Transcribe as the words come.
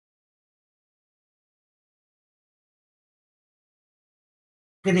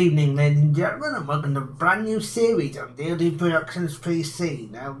Good evening, ladies and gentlemen, and welcome to a brand new series on DLDP Productions PC.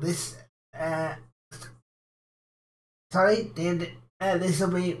 Now, this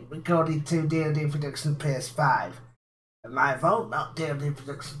will be recorded to DLD Productions PS5. My fault, not DLD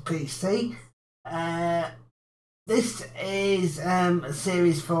Productions PC. This is a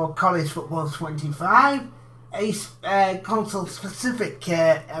series for College Football 25, a console-specific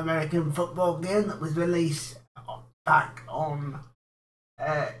American football game that was released back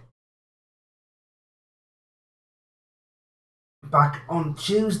on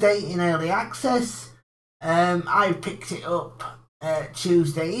Tuesday in early access. I picked it up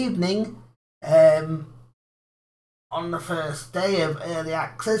Tuesday evening on the first day of early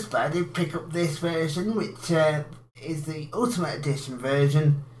access, but I did pick up this version, which is the Ultimate Edition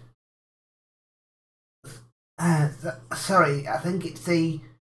version. Sorry, I think it's the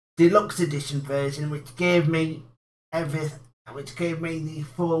Deluxe Edition version, which gave me the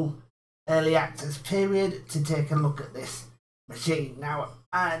full early access period to take a look at this machine now,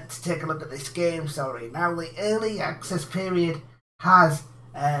 and to take a look at this game. Now the early access period has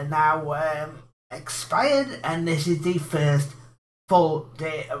now expired, and this is the first full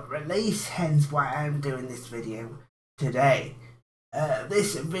day of release, hence why I'm doing this video today.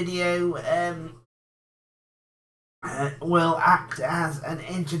 This video will act as an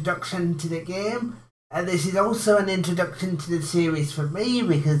introduction to the game. This is also an introduction to the series for me,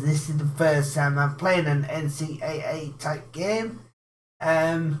 because this is the first time I'm playing an NCAA type game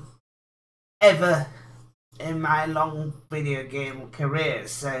ever in my long video game career.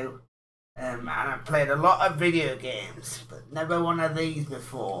 So, and I've played a lot of video games, but never one of these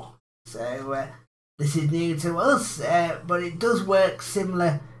before. So this is new to us, but it does work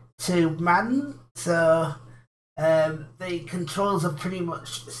similar to Madden. So the controls are pretty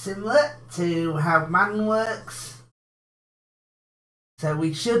much similar to how Madden works. So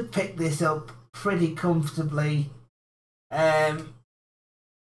we should pick this up pretty comfortably,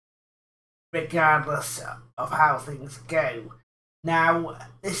 regardless of how things go. Now,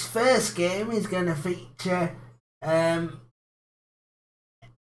 this first game is going to feature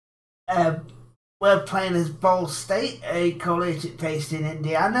we're playing as Ball State, a college based in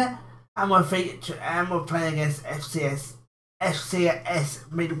Indiana. And we're playing against FCS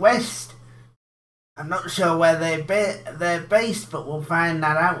Midwest. I'm not sure where they're based, but we'll find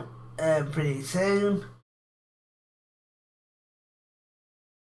that out pretty soon.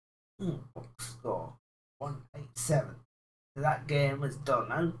 Score 187. So that game was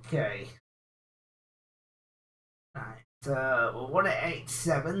done. Okay. Right. So we're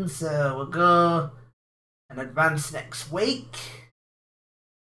 187. So we'll go and advance next week.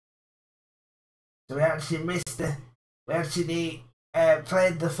 So we actually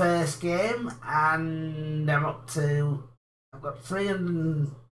played the first game, and I've got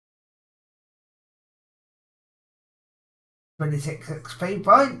 326 XP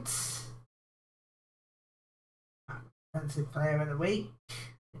points. Defensive player of the week.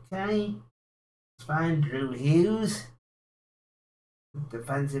 Okay. Let's find Drew Hughes.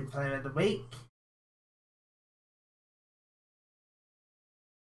 Defensive player of the week.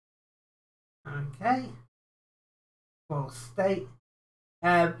 Okay. Ball State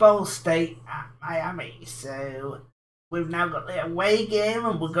at Miami. So we've now got the away game,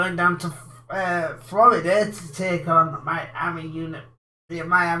 and we're going down to Florida to take on the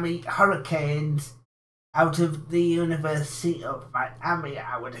Miami Hurricanes out of the University of Miami,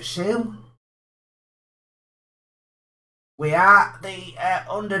 I would assume. We are the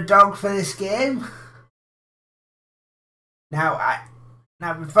underdog for this game. Now,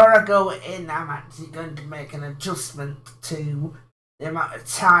 before I go in, I'm actually going to make an adjustment to the amount of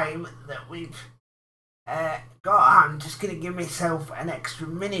time that we've got. I'm just going to give myself an extra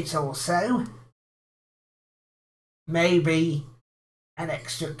minute or so. Maybe an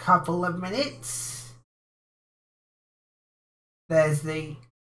extra couple of minutes. There's the...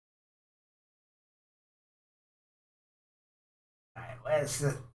 Right, where's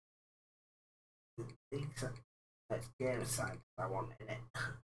the... Let's game side I want in it.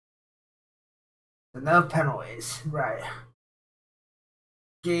 So no penalties, right?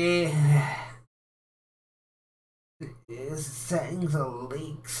 Yeah. Is settings or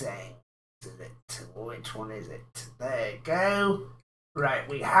league settings? Is it? Which one is it? There you go. Right,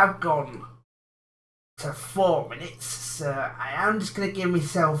 we have gone to 4 minutes, so I am just going to give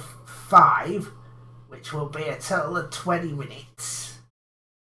myself 5, which will be a total of 20 minutes.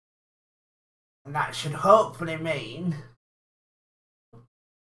 And that should hopefully mean we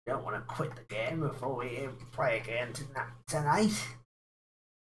don't want to quit the game before we play again tonight.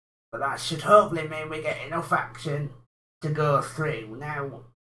 But that should hopefully mean we get enough action to go through. Now,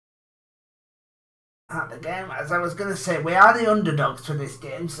 at the game. As I was going to say, we are the underdogs for this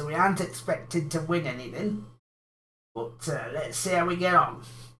game, so we aren't expected to win anything. But let's see how we get on.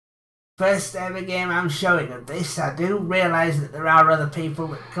 First ever game I'm showing of this. I do realise that there are other people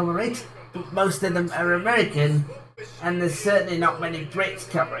that cover it, but most of them are American, and there's certainly not many Brits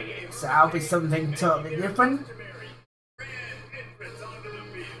covering it, so I'll be something totally different.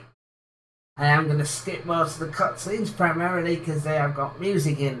 I am going to skip most of the cutscenes, primarily because they have got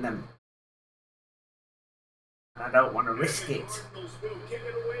music in them. And I don't want to risk it.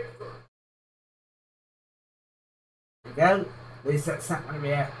 There we go. At least that's not going to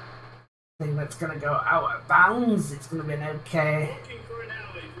be a thing that's going to go out of bounds. It's going to be an okay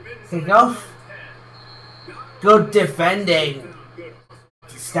kick-off. Good defending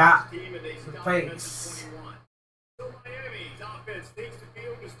to start the pace.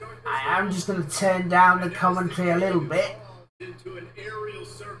 I am just going to turn down the commentary a little bit,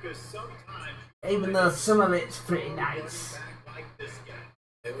 even though some of it's pretty nice.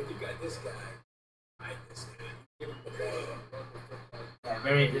 Yeah,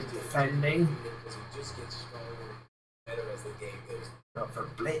 very good defending. Go for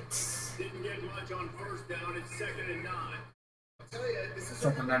blitz.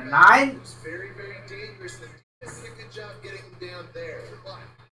 Second and 9.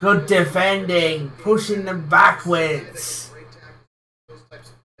 Good defending, pushing them backwards.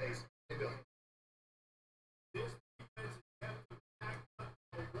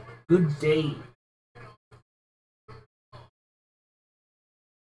 Good D.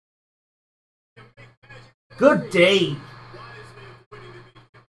 Good D.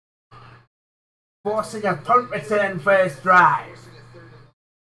 Forcing a punt return first drive.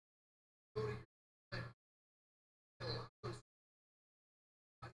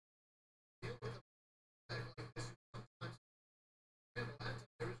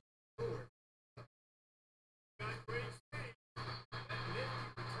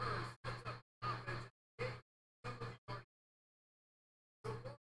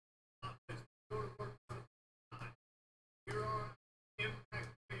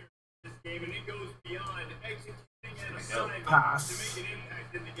 And it goes beyond executing and assigning Pass. to make an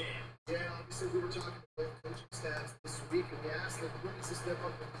impact in the game. Yeah, obviously we were talking about coaching staffs this week, and we asked them who needs to step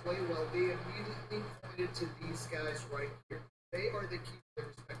up and play well. They immediately pointed to these guys right here. They are the key to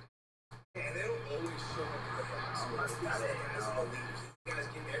their respective. And they don't always show up in the box. These guys are leaders. These guys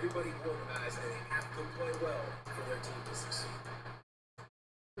keep everybody organized, and they have to play well for their team to succeed.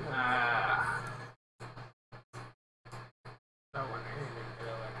 Don't want anything to do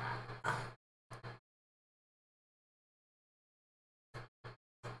with that.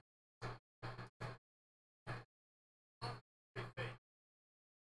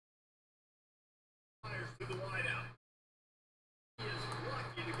 To the wideout. He is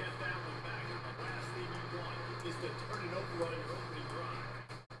lucky to get that one back, and the last thing you want is to turn it over on your opening drive.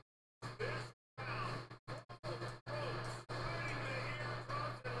 This round, spreading the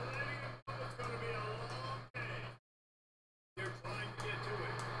eardrums and letting him know it's going to be a long day. They're trying to get to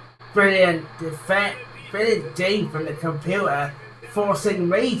it. Brilliant defense, brilliant D from the computer, forcing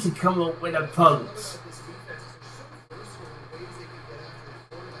me to come up with a punt.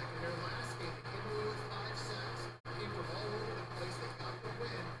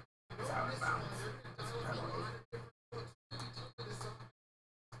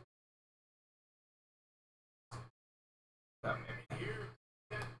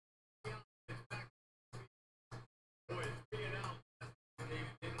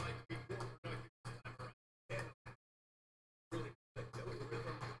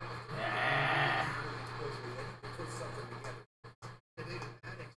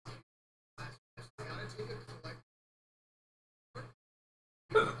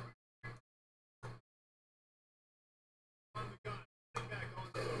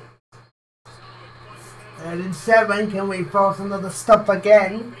 Third and 7, can we force another stop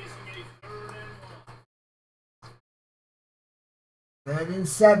again? Third and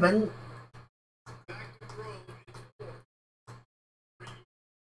 7.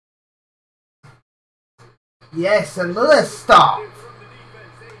 Yes, another stop.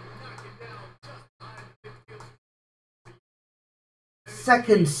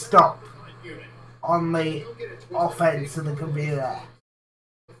 Second stop on the offense of the computer.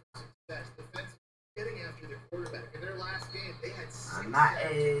 And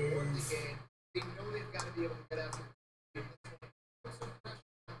that is... They know they've got to be able to get after the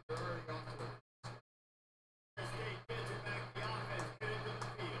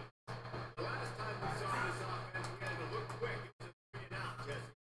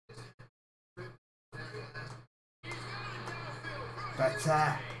But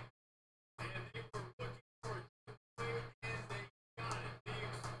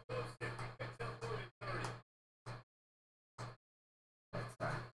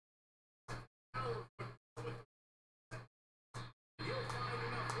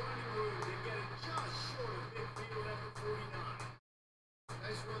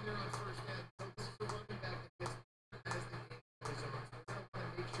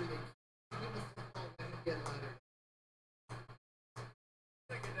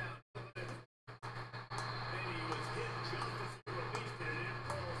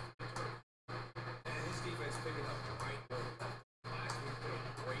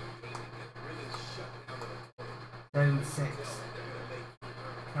 36.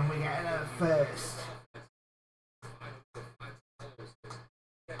 Can we get another first?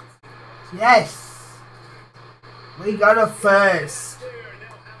 Yes! We got a first.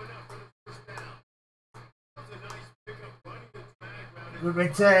 Good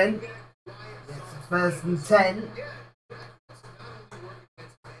return. It's a first and 10.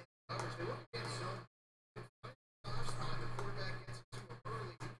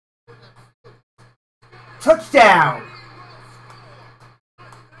 Touchdown!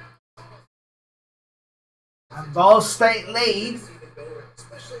 And Ball State lead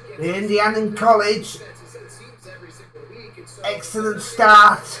the Indiana College. Excellent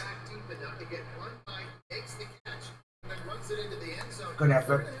start. Good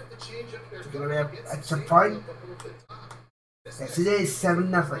effort. It's going to be an extra point. Yes, it is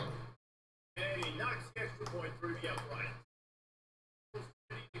 7-0.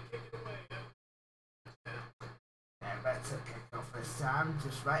 Better kick off this time,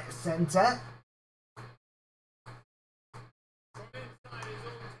 just right to centre.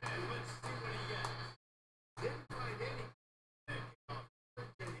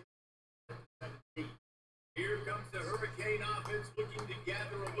 Here comes the Hurricane offense looking to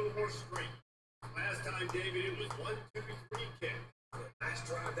gather a little more strength. Last time, David, it was 1, 2, 3 kick. Last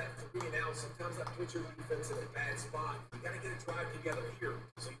drive, that 3 and out. Sometimes that puts your defense in a bad spot. You got to get a drive together here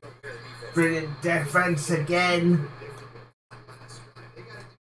so you don't pair the defense. Brilliant defense again.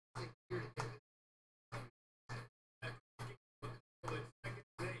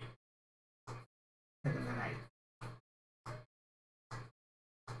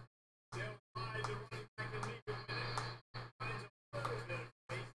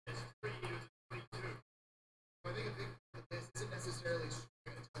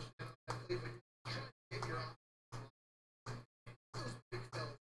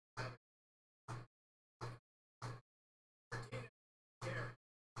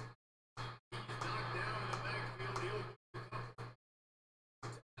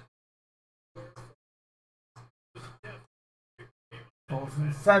 Fourth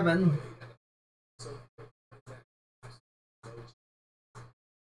and 7.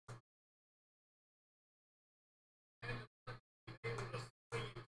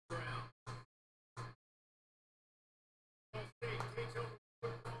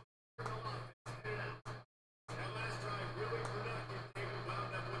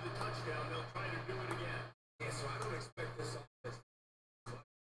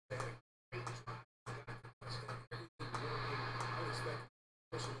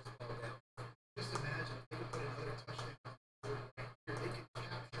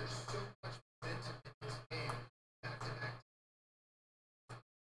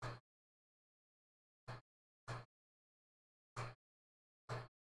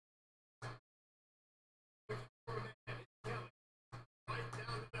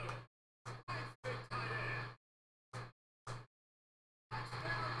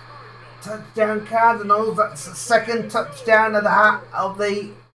 Touchdown Cardinals. That's the second touchdown of the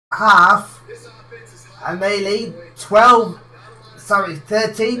half, and they lead 13-0.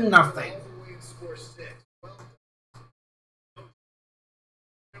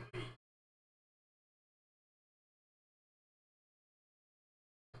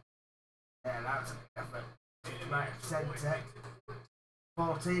 Yeah, that's an effort. Right, centre.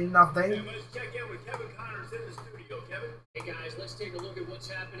 14-0. Let's check in with Kevin Connors in the studio. Kevin? Hey guys, let's take a look at what's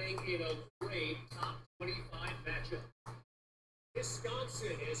happening in a great top 25 matchup.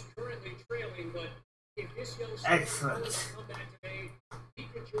 Wisconsin is currently trailing, but if this young excellent come back today, he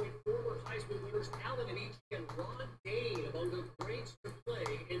could join former Heisman winners Allen and Each and Ron Dane among the greats to play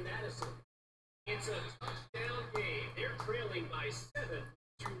in Madison. It's a touchdown game. They're trailing by 7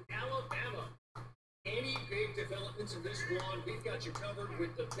 to Alabama. Any big developments in this one, we've got you covered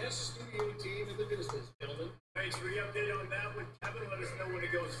with the best studio team in the business, gentlemen. Thanks for the update on that one, Kevin. Let us know when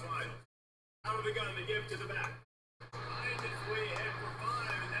it goes final. Out of the gun, the give to the back. Ryan is way ahead for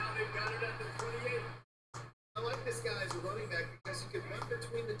 5, and now they've got it at the 28. I like this guy as a running back because he can run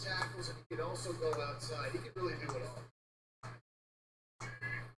between the tackles and he can also go outside. He can really do it all.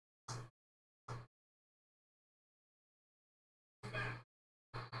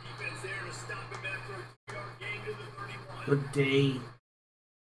 Defense there to stop him after a 2-yard gain to the 31. Good day.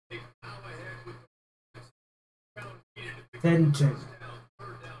 They foul ahead with the round needed to pick 10-2. up the touchdown.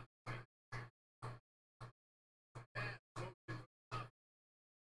 Third down.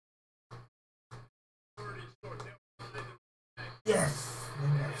 Third and short. They'll find the back. Yes, they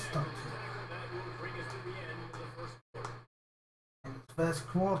got stopped. That will bring us to the end of the first quarter. In the first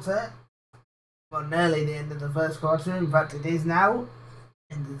quarter, well, nearly the end of the first quarter. In fact, it is now.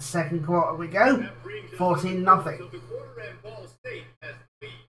 Into the second quarter we go. That brings us 14-0. So the quarter and Ball State has the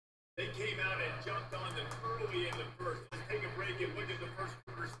lead. They came out and jumped on them early in the first. Let's take a break and look at the first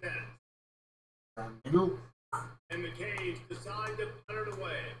quarter stats. Middle. And the Canes decide to put it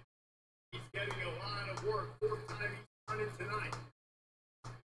away. He's getting a lot of work. Fourth time he's done it tonight.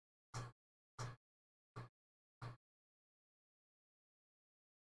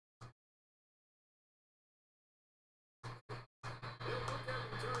 They'll put that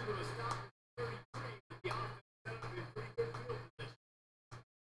return to a stop at 33 with the offense set up in pretty good field position.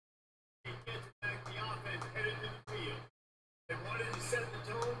 He gets it back, the offense headed to the field. They wanted to set the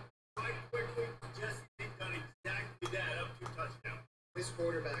tone right quickly. Jesse's done exactly that, up 2 touchdowns. This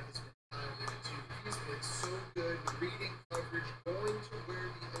quarterback has been talented too. He's been so good reading coverage, going to where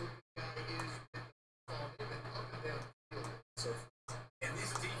the open guy is with the ball, and up and down the field. So, And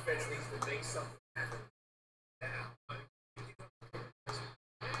this defense needs to make something happen now. And they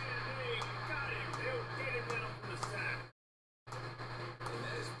got him. They'll get him down for the sack. And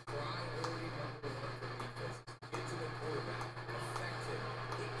that is priority number 1 for defenses. Get to the quarterback, affect him,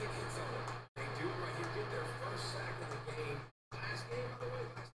 get hits on him. They do it right here, get their first sack of the game. Last game, by the way,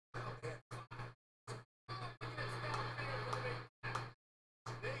 last time out, they had 5.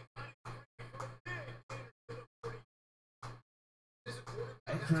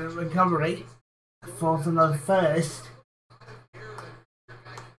 Excellent recovery. 4th and the first.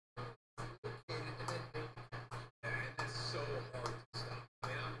 And that's so hard to stop. I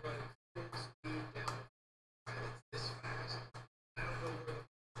mean, I'm running full speed down the field. It's this fast. I don't know where the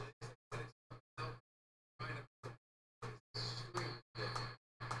ball is, but it's out trying to scream.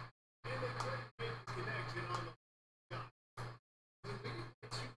 And they couldn't make the connection on the shot. I mean, we didn't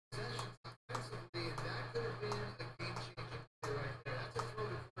get 2 possessions offensively, and that could have been a game-changing play right there. That's a throw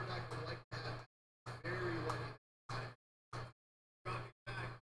the quarterback would like to have. Very lucky. Dropping back,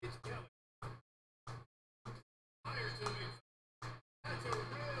 it's Kelly. Fires to him. That's a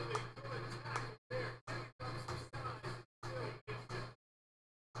really good tackle there. Taking up some size. Still gets it.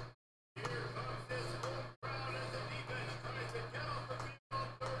 Here comes this whole crowd as the defense tries to get off the field on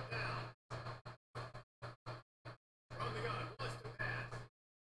 3rd down. From the gun, wants to pass.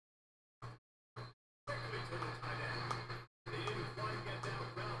 Quickly to the tight end. They didn't quite get that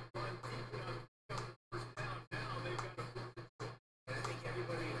route run deep enough to pick up the first down. Now they've got a 4th and 2. And I think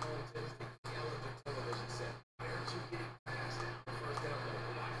everybody at home tends to yell at their television set. Why aren't you getting past that first down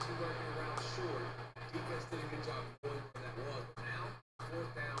level? Why aren't you running around short? Defense did a good job of knowing where that was. But now,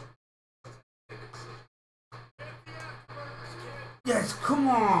 4th down, let's make a decision. Get the afterburners, kid. Yes,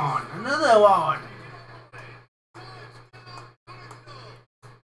 come on. Another one.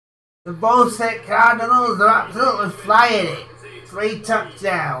 The Ball State Cardinals are absolutely flying it. 3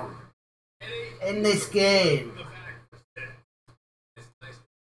 touchdowns in this game. The back for set. It's nice.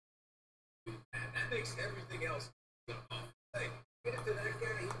 And that makes everything else go off. Hey, get it to that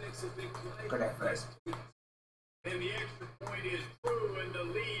guy, he makes a big play. Good effort. Yes, please. And the extra point is true, and the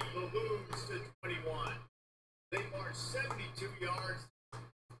lead balloons to 21. They marched 72 yards,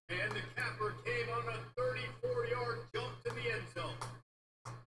 and the capper came on a 34-yard jump to the end zone.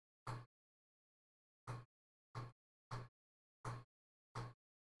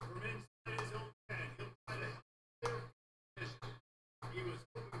 From inside his own 10, he'll try to help their position. He was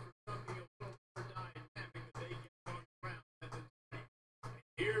hoping for something a little more dynamic as they get on the ground at the 20.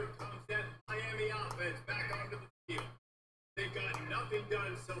 Here comes that Miami offense back onto the field. They've got nothing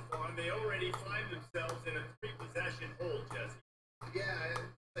done so far, and they already find themselves in a 3-possession hole, Jesse. Yeah, and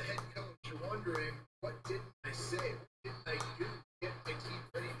the head coach, you're wondering, what didn't I say? What didn't I do to get my team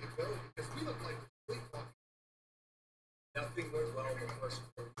ready to go? Because we look like sleepwalking. Nothing went well in the first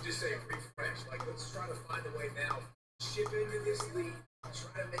quarter. You just say refresh. Like, let's try to find a way now. Ship into this lead.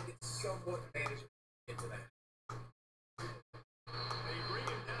 Try to make it somewhat manageable into that. They bring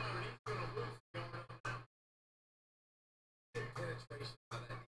him down, and he's going to lose the yard on that. Penetration on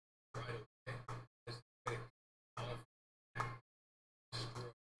that right away. Just get it off.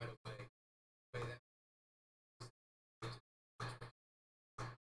 Destroy right away. Way that.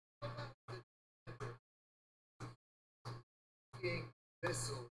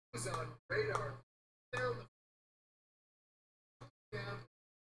 Missile. He's on radar. Down the down.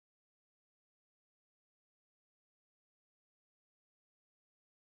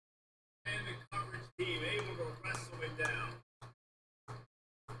 And the coverage team able to wrestle him down.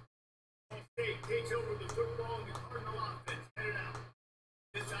 Ball State takes over the football, and the Cardinal offense headed out.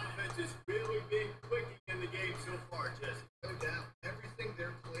 This offense has really been clicking in the game so far, Jesse. No doubt. Everything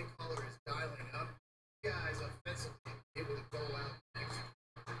their play caller is dialing up. Guys offensively able to go out next.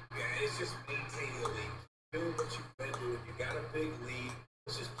 Yeah, it's just maintaining the lead. Doing what you've been doing. You got a big lead.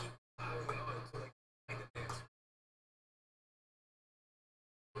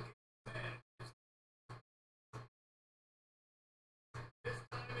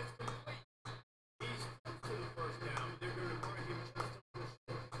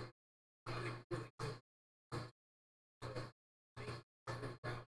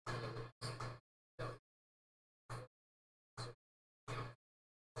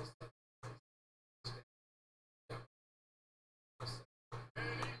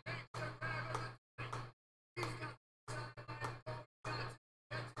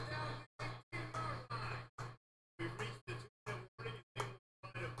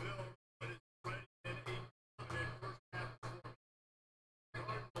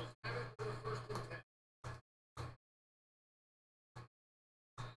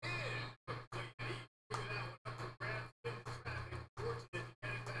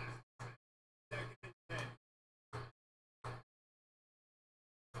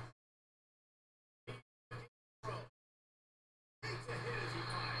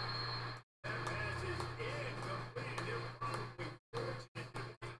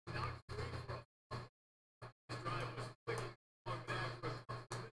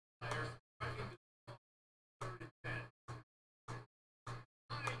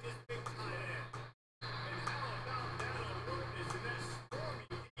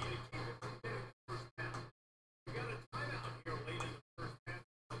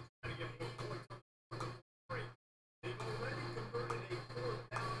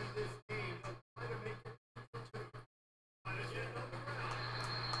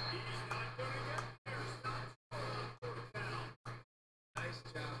 Nice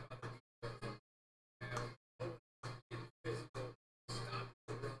job by the defense. Now, getting physical, stopping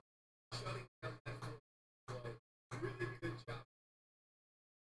the run, shutting down that flow. Really good job.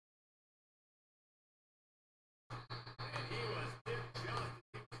 And he was hit just as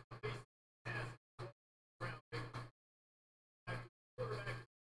he was releasing the pass around big. After the quarterback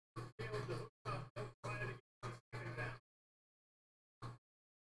failed to hook up, they'll try it again on second down.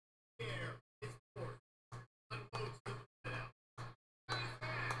 Here, it's fourth. Unloads to the wideout.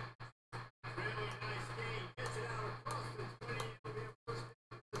 Really nice game. Gets it out across the 20. It'll be a first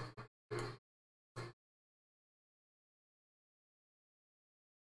down.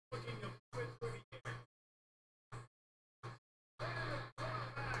 Looking to put it through the air.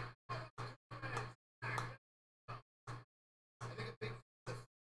 I think a big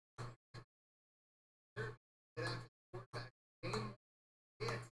get after the quarterback. Game he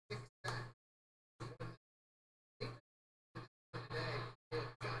had 6 sacks. Today, they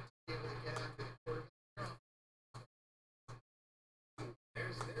have got to be able to get after the quarterback.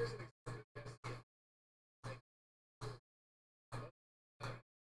 There's an extended test.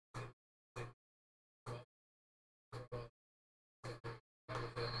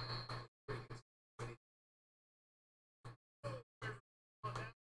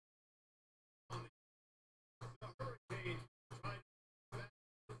 The Hurricanes trying to back.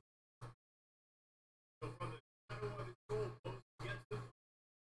 So from the shadow of his goalpost, he gets the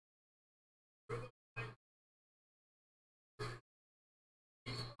through the line.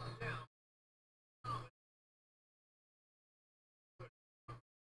 He's brought down.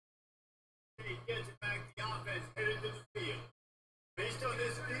 He gets it back. The offense headed to the field. Based on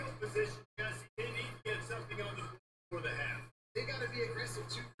this field position, Jesse, they need to get something on the board for the half. They got to be aggressive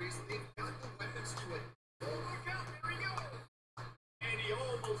too, Reese. They've got the weapons to it. Oh, look out, there he goes. And he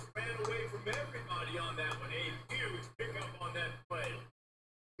almost ran away from everybody on that one. A huge pickup on that play.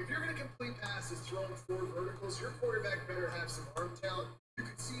 If you're going to complete passes thrown 4 verticals, your quarterback better have some arm talent. You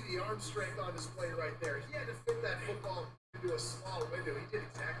can see the arm strength on display right there. He had to fit that football into a small window. He did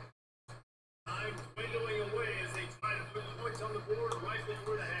exactly. Time dwindling away as they try to put points on the board right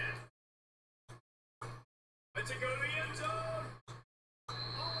before the half. Let's it go to the end zone.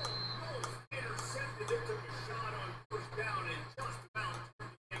 Almost intercepted. They took a shot on first down and just about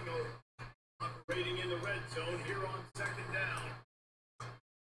turned the thing over. Operating in the red zone here on second down.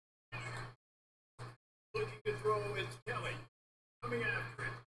 Looking to throw, it's Kelly. Coming after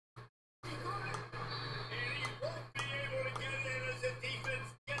it. He got it. And he won't be able to get it in as the defense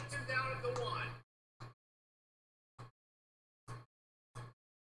gets him down at the 1.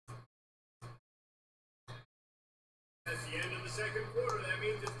 That's the end of the second quarter. That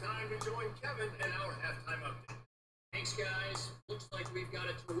means it's time to join Kevin and our halftime update. Thanks, guys. Looks like we've got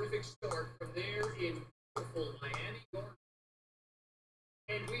a terrific start from there in beautiful Miami.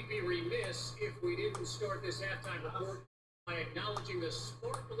 And we'd be remiss if we didn't start this halftime report by acknowledging the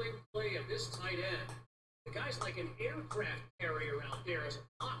sparkling play of this tight end. The guy's like an aircraft carrier out there as a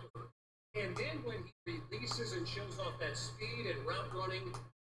blocker. And then when he releases and shows off that speed and route running,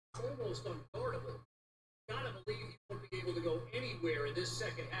 almost unguardable. Gotta believe he won't be able to go anywhere in this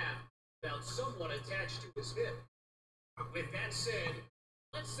second half without someone attached to his hip. With that said,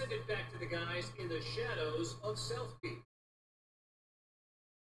 let's send it back to the guys in the shadows of South Beach.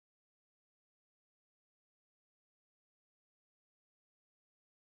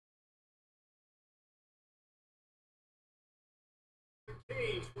 The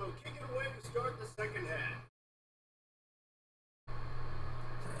Canes will kick it away to start the second half.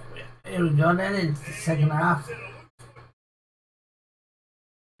 Here we go then into the second half. He'll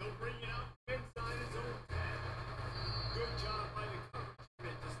bring it out inside his own 10. Good job by the coverage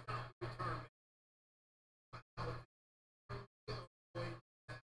unit to stop the return.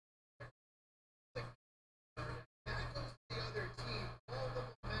 That goes to the other team. All the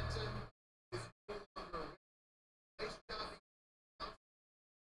momentum is no longer with. Nice job.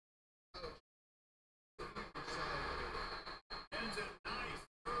 Ends a nice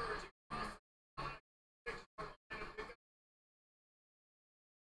surge across the 5-6 yard line of pickup.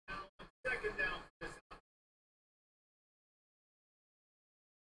 Now on second down for this.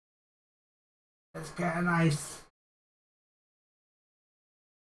 Let's get a nice.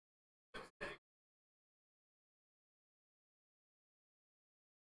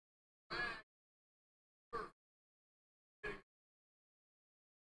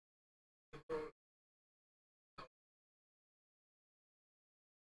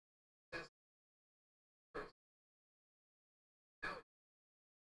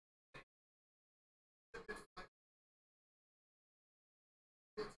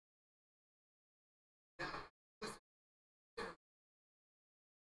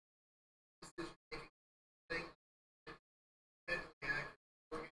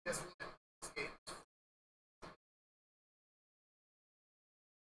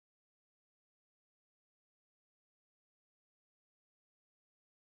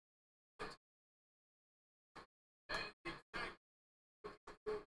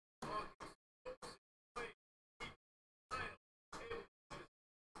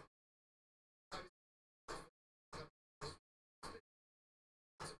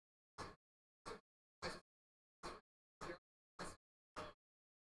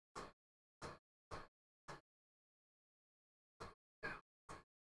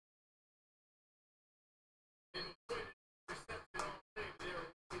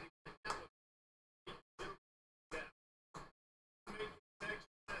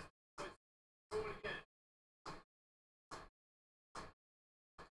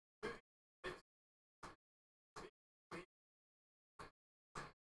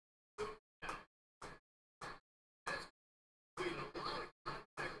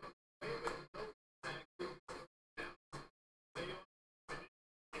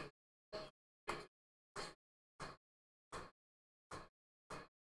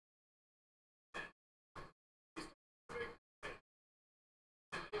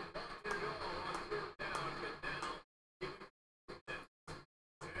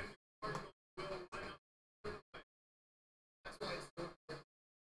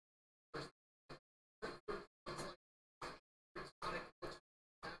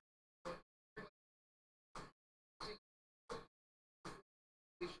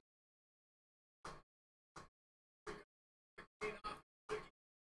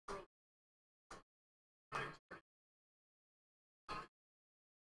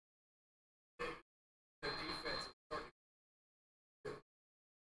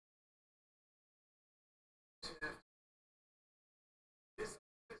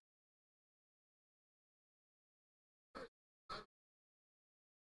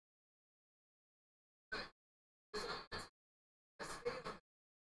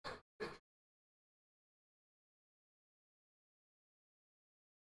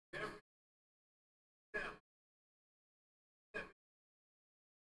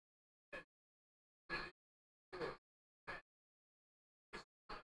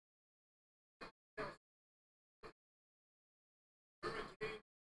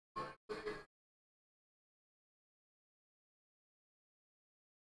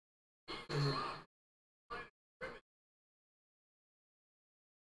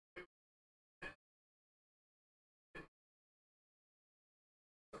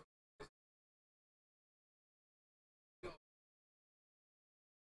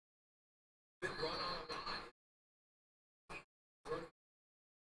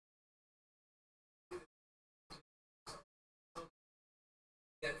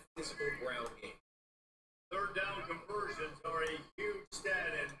 That physical ground game. Third down conversions are a huge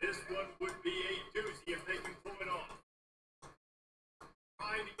stat, and this one would be a doozy if they can pull it off.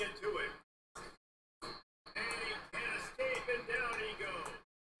 Trying to get to it. And he can't escape, and down he goes.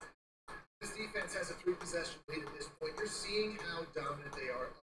 This defense has a 3-possession lead at this point. You're seeing how dominant they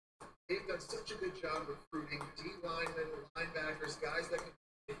are. They've done such a good job recruiting D linemen, linebackers, guys that can.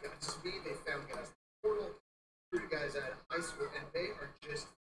 They've got speed. They found guys in the portal, recruited guys out of high school, and they are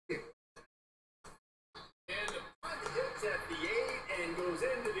just big. And the punt hits at the 8 and goes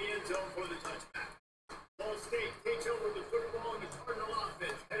into the end zone for the touchback. Ball State takes over the football and the Cardinal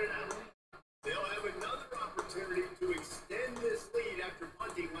offense headed out. They'll have another opportunity to extend this lead after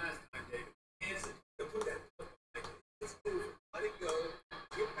punting last time, David. And to put that, it's over. Let it go.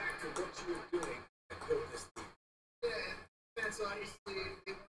 Get back to what you were doing and build this team. Yeah, and that's obviously they want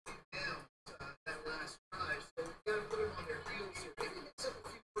to get down that last drive, so you got to put them on their heels here. Maybe mix up a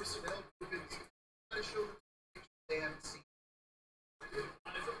few personnel movements, try to show them they haven't seen.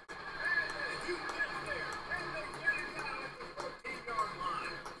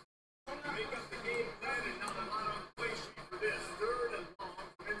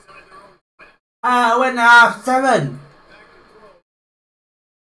 Went half 7.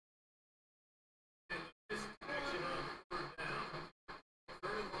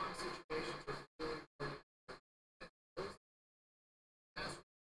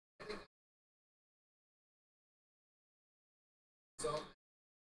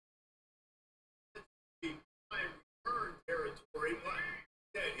 Territory, but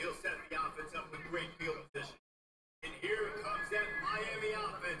instead he'll set the offense up with great field position. And here comes that Miami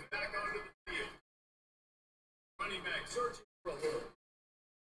offense back onto the field. Running back searching for a hole.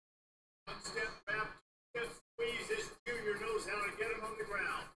 One step back, just squeeze. This junior knows how to get him on the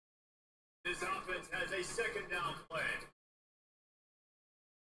ground. This offense has a second down play.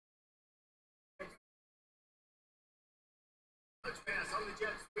 Touch pass on the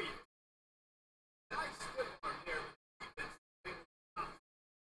jet sweep. Nice stiff arm there.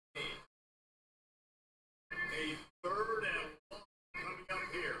 A third and one coming up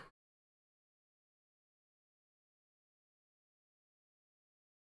here.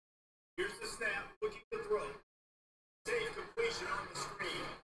 Here's the snap, looking to throw. Safe completion on the screen.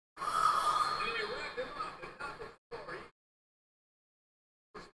 And they wrap him up at number 4.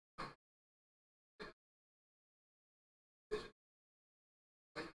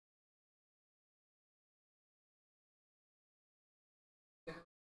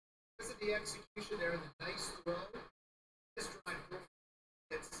 Because of the execution there and the nice throw, this drive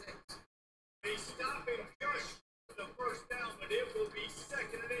at 6. They stop him just for the first down, but it will be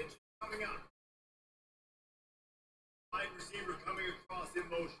second and inch coming up. Wide receiver coming across in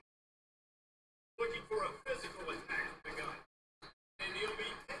motion. Looking for a physical attack from the guy. And he'll be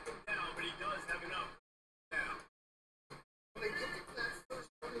taken down, but he does have enough down. When they get to that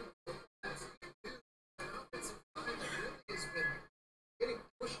first running, that's what you do. An offensive line that really has been getting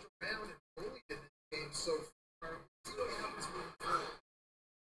pushed around and bullied in this game so far. See what happens moving forward.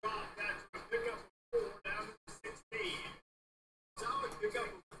 Drop that to a pickup of 4 down to the 16. Solid pickup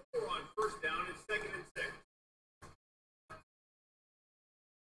of 4 on first down and second and 6.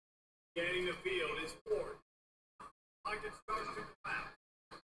 Getting the field is Ford. Pocket starts to collapse.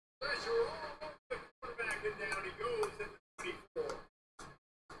 Pressure all over the quarterback and down he goes at the 24.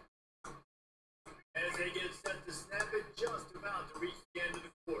 As they get set to snap it, just about to reach the end of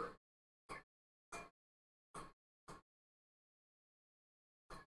the quarter.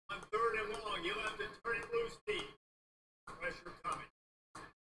 On third and long, you'll have to turn it loose deep. Pressure coming.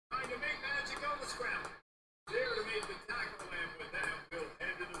 Trying to make magic on the scramble. There to make the tackle, and with that, we'll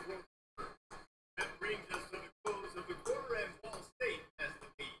head to the fourth quarter. That brings us to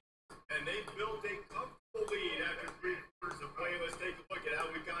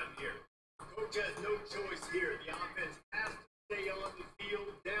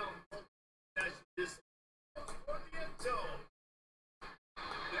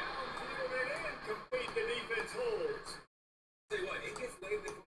holds. Tell you what, it gets late in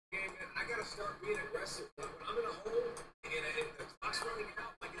the game, man. I gotta start being aggressive. When I'm in a hole and the clock's running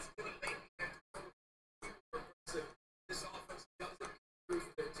out, like it's getting late, you have to be more aggressive. This offense doesn't come through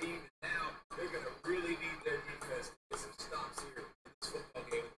for their team, and now they're gonna really need their defense to get some stops here in this football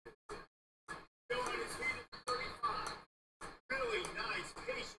game. Going his feet at 35. Really nice,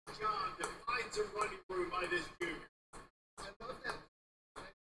 patient job to find some running room by this junior. I love that.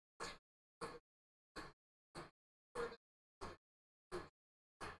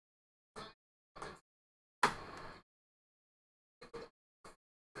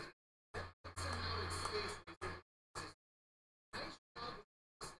 Somehow it's space. Nice job.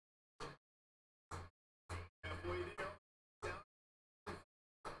 Halfway there. Down.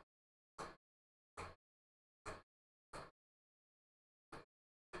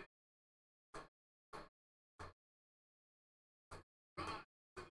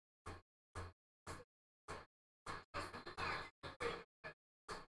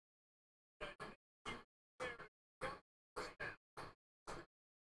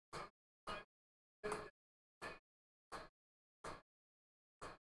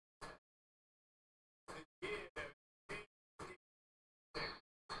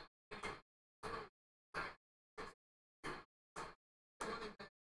 Running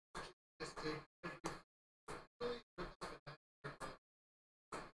back just did really good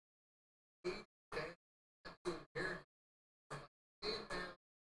eight down to where laying down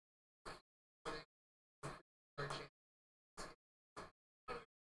our chance.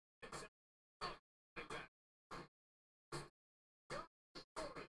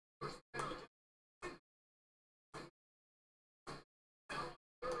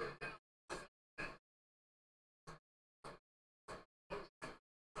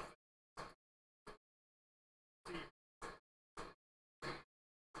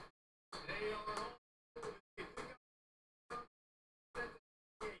 They are all.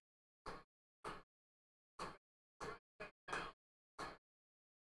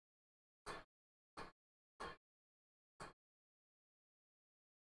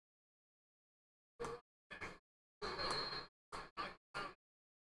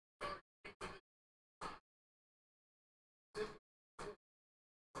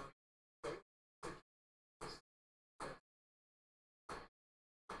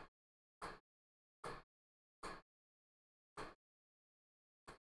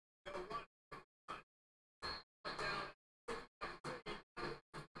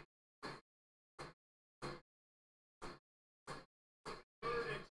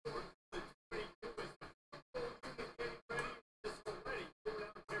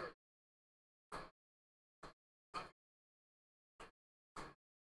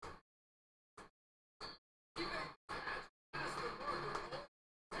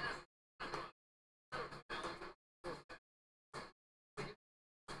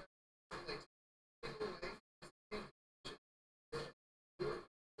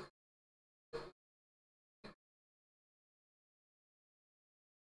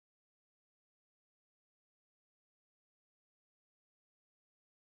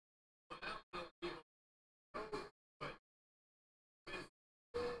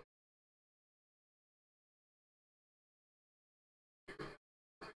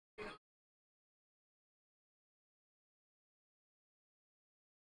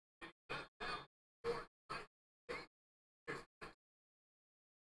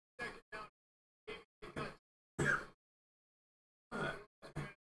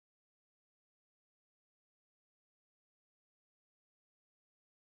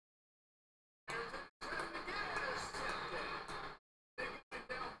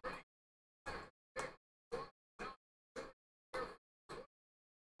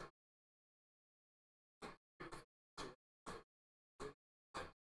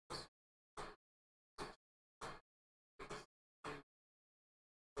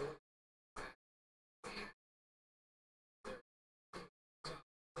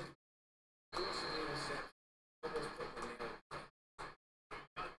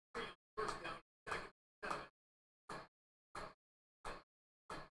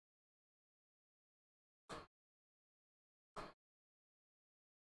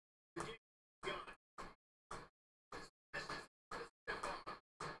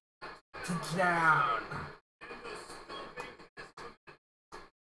 Touchdown.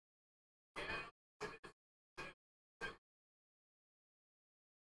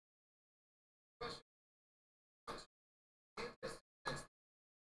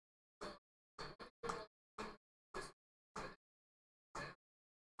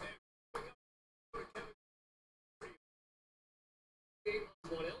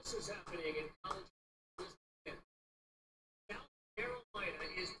 What else is happening in college?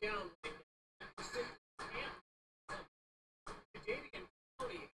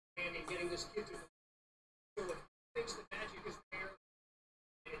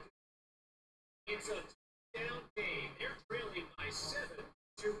 It's a touchdown game. They're trailing by 7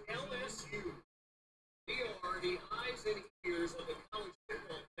 to LSU. We are the eyes and ears of the college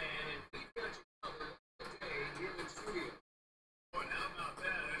football fan, and we've got you covered today here in studio. Boy, how about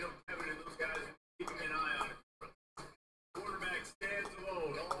that? I know Kevin and those guys are keeping an eye on it. Quarterback stands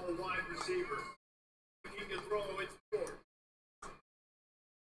alone, all wide receivers. Looking to throw, it's short.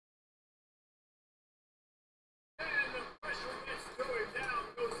 And the pressure gets to him. Down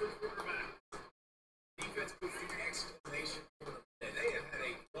goes the quarterback. Defense puts the exclamation point on it. They have had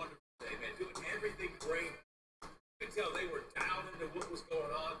a wonderful day, man, doing everything great. You could tell they were down into what was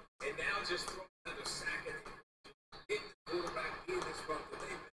going on, and now just throwing another sack at him, hitting the quarterback in this run that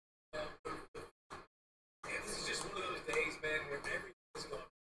they've been. And this is just one of those days, man, where everything's going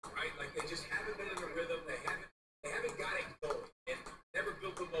right. Like they just haven't been in a rhythm. They haven't got it going, and never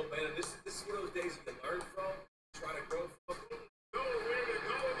built the momentum. This is one of those days you can learn from, try to grow from. No way to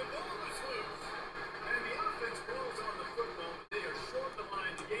go. The ball is loose. And the offense rolls on the football, but they are short the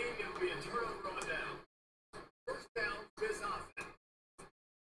line. The game will be a turnover on down. First down, this offense.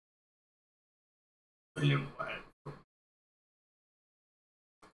 William Wyatt.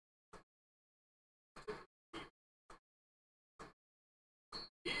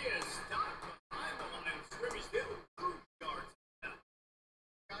 He is stopped behind the line of scrimmage. They will prove yards.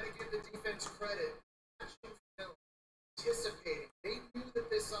 Gotta give the defense credit. Watching film, anticipating. They knew that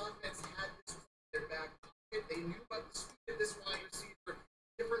this offense had this in their back pocket. They knew about the speed of this wide receiver,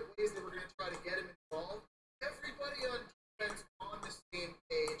 different ways they were going to try to get him involved. Everybody on defense on the same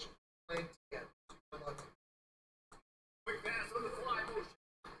page, playing together. I love it. Quick pass on the fly motion.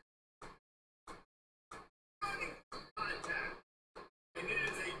 Running contact. And it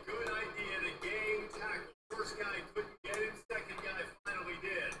is a good idea to game tackle. First guy couldn't get it. Second guy finally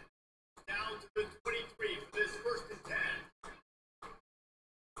did. Down to the 23 for this first and 10.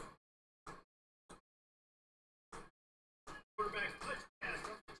 Quarterback touch pass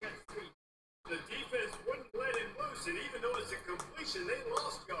on the jet sweep. The defense wouldn't let him loose, and even though it's a completion, they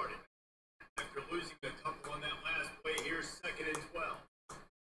lost yardage. After losing a couple on that last play, here's second and 12.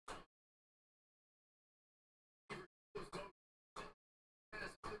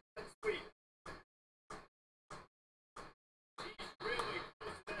 Pass on the jet sweep. He's really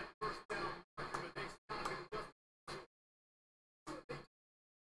close to that first down marker, but they stop him just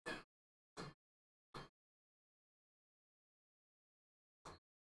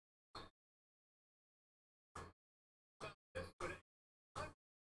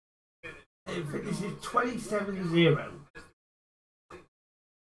It finishes 27-0.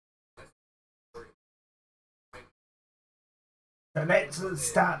 An excellent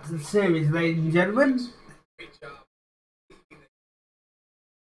start to the series, ladies and gentlemen. Great job. Yeah,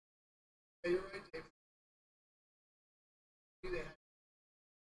 you're right, Dave. They had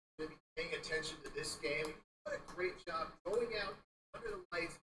to be paying attention to this game. What a great job going out under the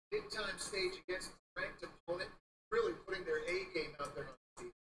lights, big time stage against a ranked opponent, really putting their A game out there on the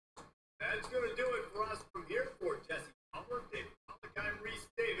field. That's going to do it for us from here for Jesse Palmer, David Pollock, I'm Reese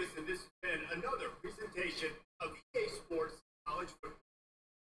Davis, and this has been another presentation of EA Sports College Football.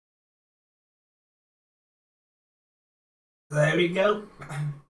 There we go.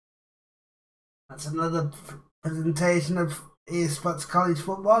 That's another presentation of EA Sports College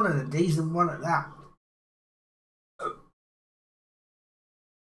Football, and a decent one at that.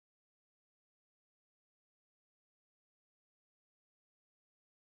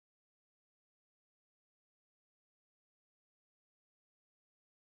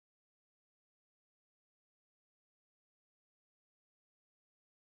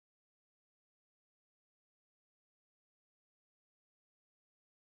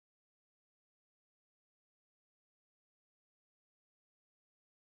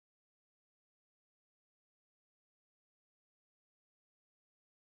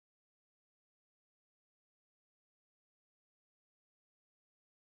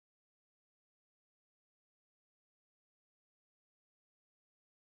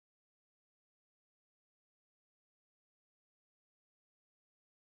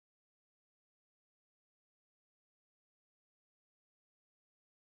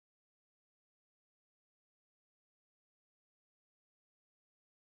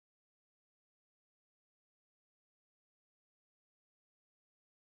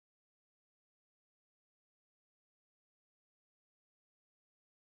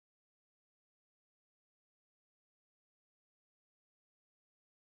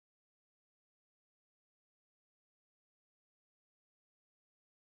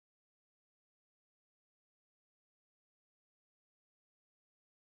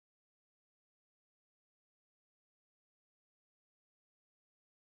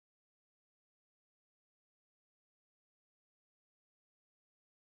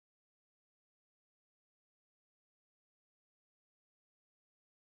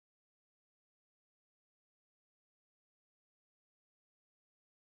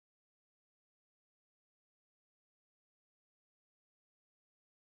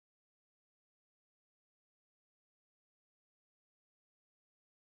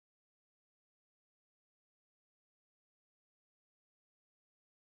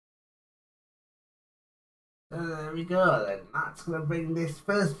 So there we go then. That's going to bring this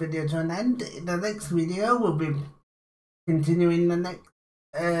first video to an end. In the next video, we'll be continuing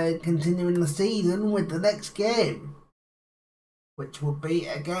continuing the season with the next game, which will be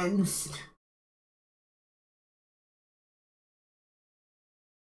against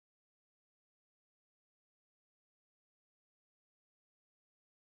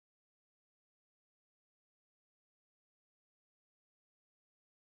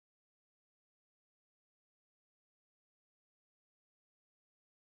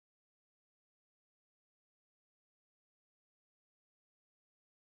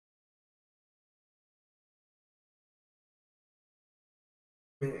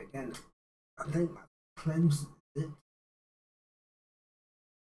against, I think that's Clemson.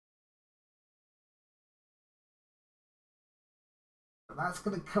 That's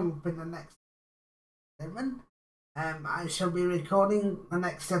going to come up in the next segment. I shall be recording the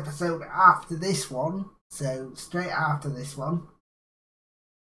next episode after this one, so straight after this one.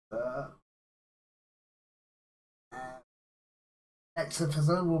 Next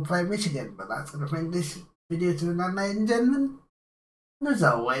episode we'll play Michigan, but that's going to bring this video to an end, ladies and gentlemen. And as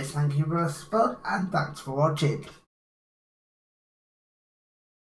always, thank you for your support and thanks for watching.